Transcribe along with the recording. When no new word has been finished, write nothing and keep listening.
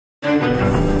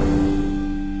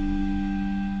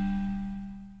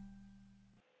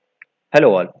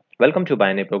Hello all, welcome to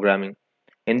Binary Programming.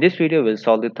 In this video, we'll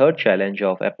solve the third challenge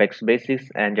of Apex Basics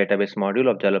and Database module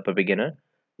of Developer Beginner.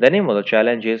 The name of the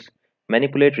challenge is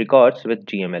Manipulate Records with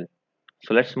DML.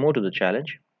 So let's move to the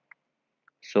challenge.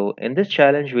 So in this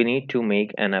challenge, we need to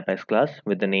make an Apex class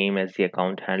with the name as the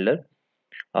account handler.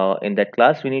 In that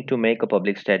class, we need to make a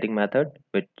public static method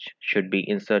which should be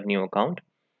insert new account.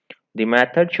 The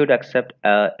method should accept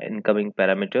an incoming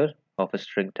parameter of a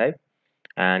string type,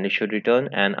 and it should return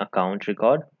an account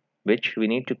record which we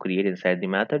need to create inside the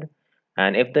method.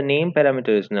 And if the name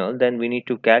parameter is null, then we need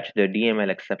to catch the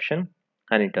DML exception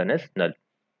and return as null.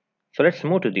 So let's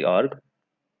move to the org.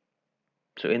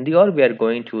 So in the org, we are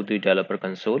going to the developer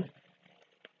console.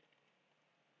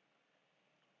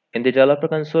 In the developer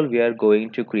console, we are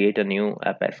going to create a new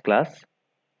Apex class.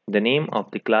 The name of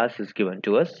the class is given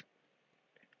to us.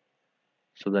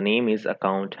 So the name is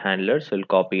account handler. So we'll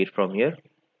copy it from here.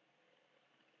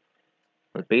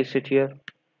 We'll paste it here.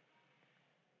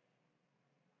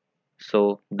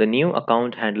 So the new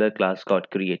account handler class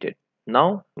got created.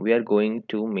 Now we are going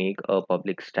to make a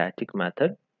public static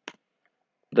method.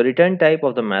 The return type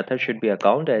of the method should be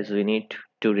account, as we need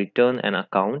to return an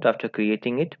account after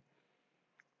creating it.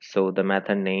 So the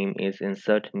method name is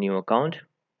insert new account.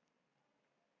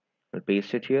 We'll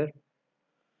paste it here.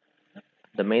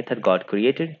 The method got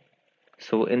created.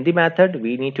 So in the method,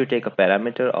 we need to take a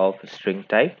parameter of string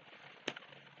type.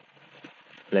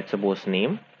 Let's suppose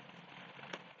name.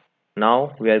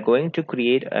 Now we are going to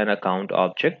create an account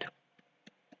object,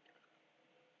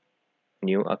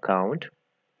 new account,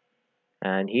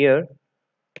 and here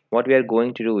what we are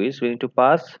going to do is we need to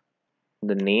pass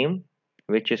the name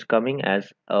which is coming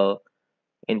as a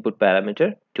input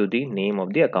parameter to the name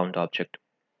of the account object,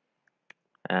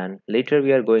 and later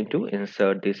we are going to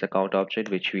insert this account object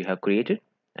which we have created,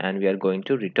 and we are going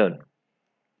to return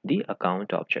the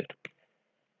account object.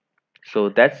 So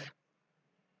that's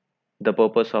the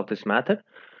purpose of this method.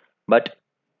 But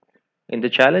in the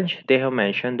challenge they have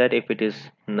mentioned that if it is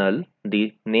null,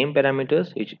 the name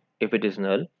parameters, if it is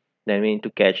null, then we need to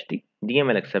catch the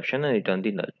DML exception and return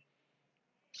the null.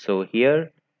 So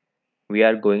here we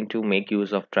are going to make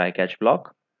use of try catch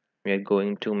block. We are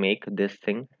going to make this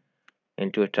thing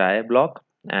into a try block,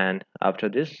 and after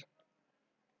this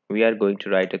we are going to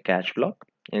write a catch block.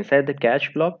 Inside the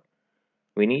catch block,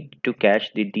 we need to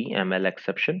catch the DML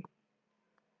exception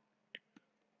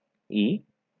E,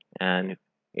 and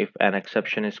if an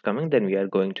exception is coming, then we are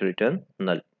going to return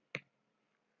null.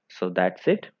 So that's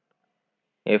it.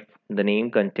 If the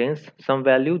name contains some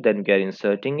value, then we are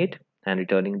inserting it and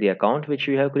returning the account which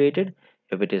we have created.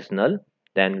 If it is null,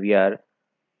 then we are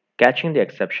catching the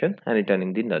exception and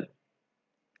returning the null.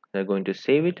 We're going to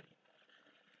save it.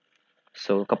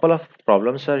 So a couple of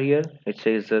problems are here. It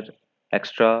says that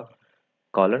extra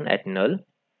colon at null.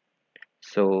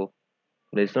 So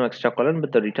there is no extra colon,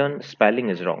 but the return spelling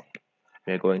is wrong.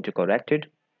 We are going to correct it.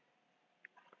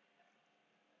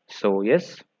 So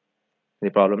yes,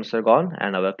 the problems are gone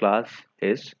and our class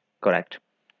is correct.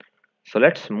 So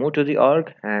let's move to the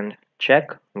org and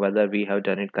check whether we have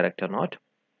done it correct or not.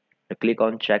 I click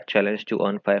on check challenge to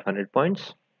earn 500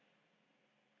 points.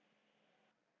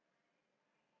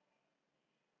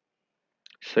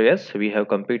 So yes, we have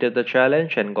completed the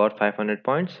challenge and got 500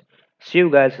 points. See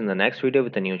you guys in the next video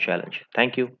with a new challenge.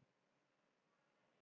 Thank you.